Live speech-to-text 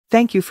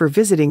Thank you for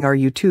visiting our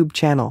YouTube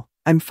channel.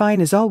 I'm fine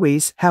as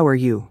always, how are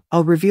you?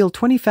 I'll reveal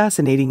 20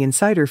 fascinating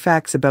insider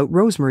facts about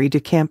Rosemary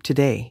DeCamp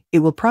today. It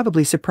will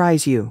probably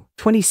surprise you.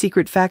 20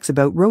 secret facts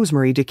about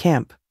Rosemary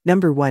DeCamp.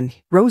 Number 1.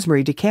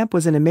 Rosemary DeCamp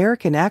was an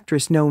American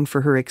actress known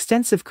for her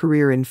extensive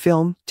career in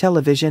film,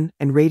 television,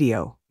 and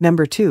radio.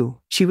 Number 2.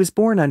 She was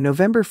born on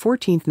November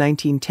 14,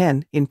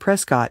 1910, in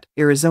Prescott,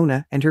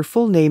 Arizona, and her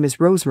full name is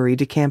Rosemary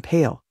DeCamp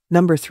Hale.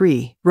 Number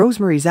 3.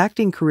 Rosemary's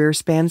acting career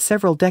spanned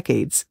several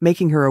decades,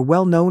 making her a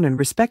well-known and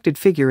respected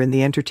figure in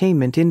the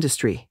entertainment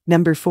industry.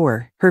 Number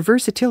 4. Her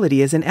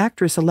versatility as an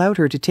actress allowed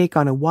her to take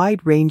on a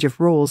wide range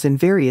of roles in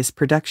various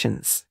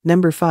productions.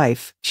 Number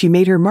 5. She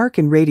made her mark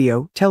in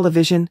radio,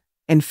 television,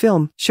 and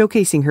film,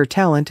 showcasing her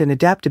talent and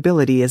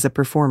adaptability as a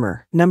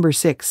performer. Number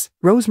 6.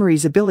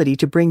 Rosemary's ability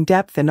to bring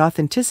depth and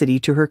authenticity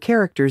to her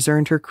characters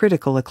earned her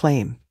critical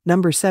acclaim.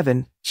 Number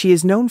 7. She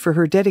is known for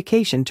her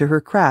dedication to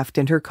her craft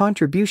and her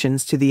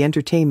contributions to the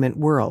entertainment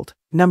world.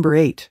 Number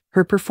 8.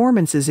 Her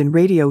performances in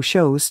radio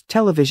shows,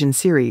 television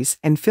series,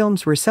 and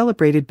films were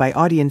celebrated by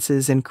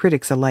audiences and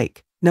critics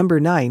alike.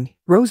 Number 9.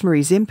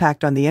 Rosemary's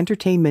impact on the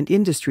entertainment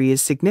industry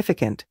is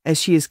significant,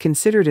 as she is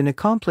considered an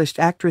accomplished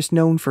actress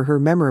known for her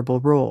memorable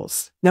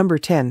roles. Number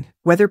 10.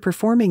 Whether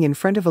performing in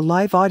front of a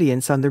live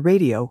audience on the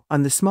radio,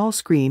 on the small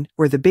screen,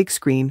 or the big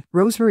screen,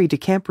 Rosemary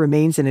DeCamp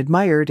remains an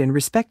admired and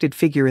respected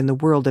figure in the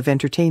world of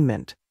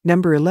entertainment.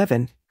 Number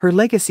 11. Her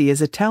legacy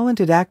as a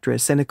talented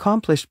actress and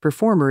accomplished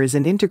performer is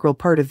an integral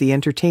part of the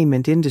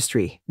entertainment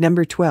industry.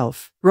 Number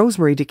 12.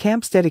 Rosemary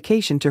DeCamp's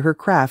dedication to her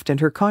craft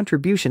and her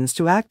contributions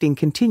to acting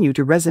continue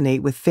to resonate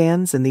with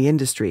fans and the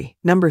industry.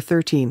 Number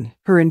 13.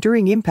 Her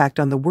enduring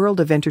impact on the world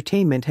of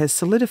entertainment has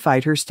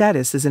solidified her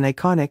status as an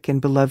iconic and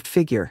beloved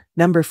figure.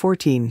 Number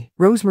 14.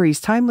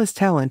 Rosemary's timeless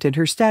talent and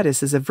her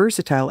status as a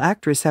versatile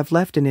actress have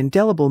left an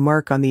indelible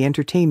mark on the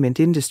entertainment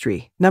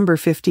industry. Number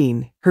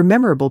 15. Her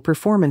memorable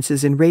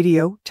performances in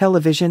radio,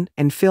 television,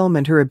 and film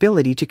and her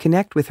ability to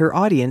connect with her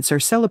audience are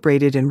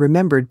celebrated and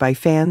remembered by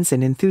fans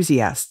and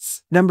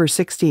enthusiasts. Number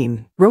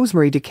 16.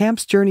 Rosemary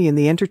DeCamp's journey in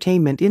the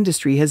entertainment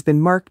industry has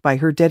been marked by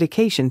her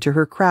dedication to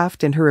her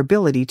craft and her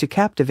ability to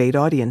captivate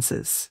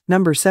audiences.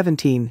 Number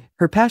 17.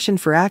 Her passion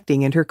for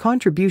acting and her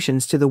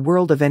contributions to the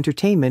world of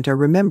entertainment are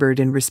remembered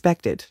and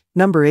respected.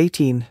 Number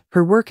 18.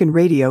 Her work in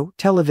radio,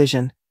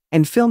 television,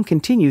 and film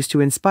continues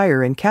to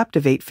inspire and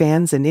captivate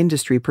fans and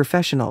industry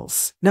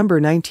professionals. Number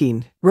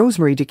 19.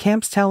 Rosemary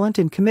DeCamp's talent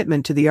and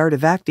commitment to the art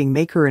of acting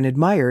make her an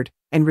admired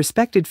and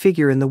respected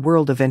figure in the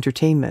world of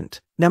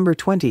entertainment. Number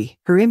 20.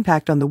 Her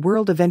impact on the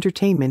world of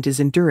entertainment is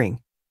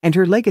enduring, and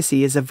her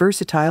legacy as a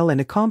versatile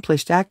and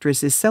accomplished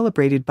actress is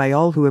celebrated by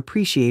all who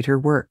appreciate her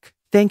work.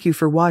 Thank you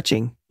for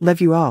watching. Love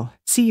you all.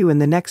 See you in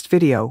the next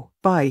video.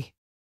 Bye.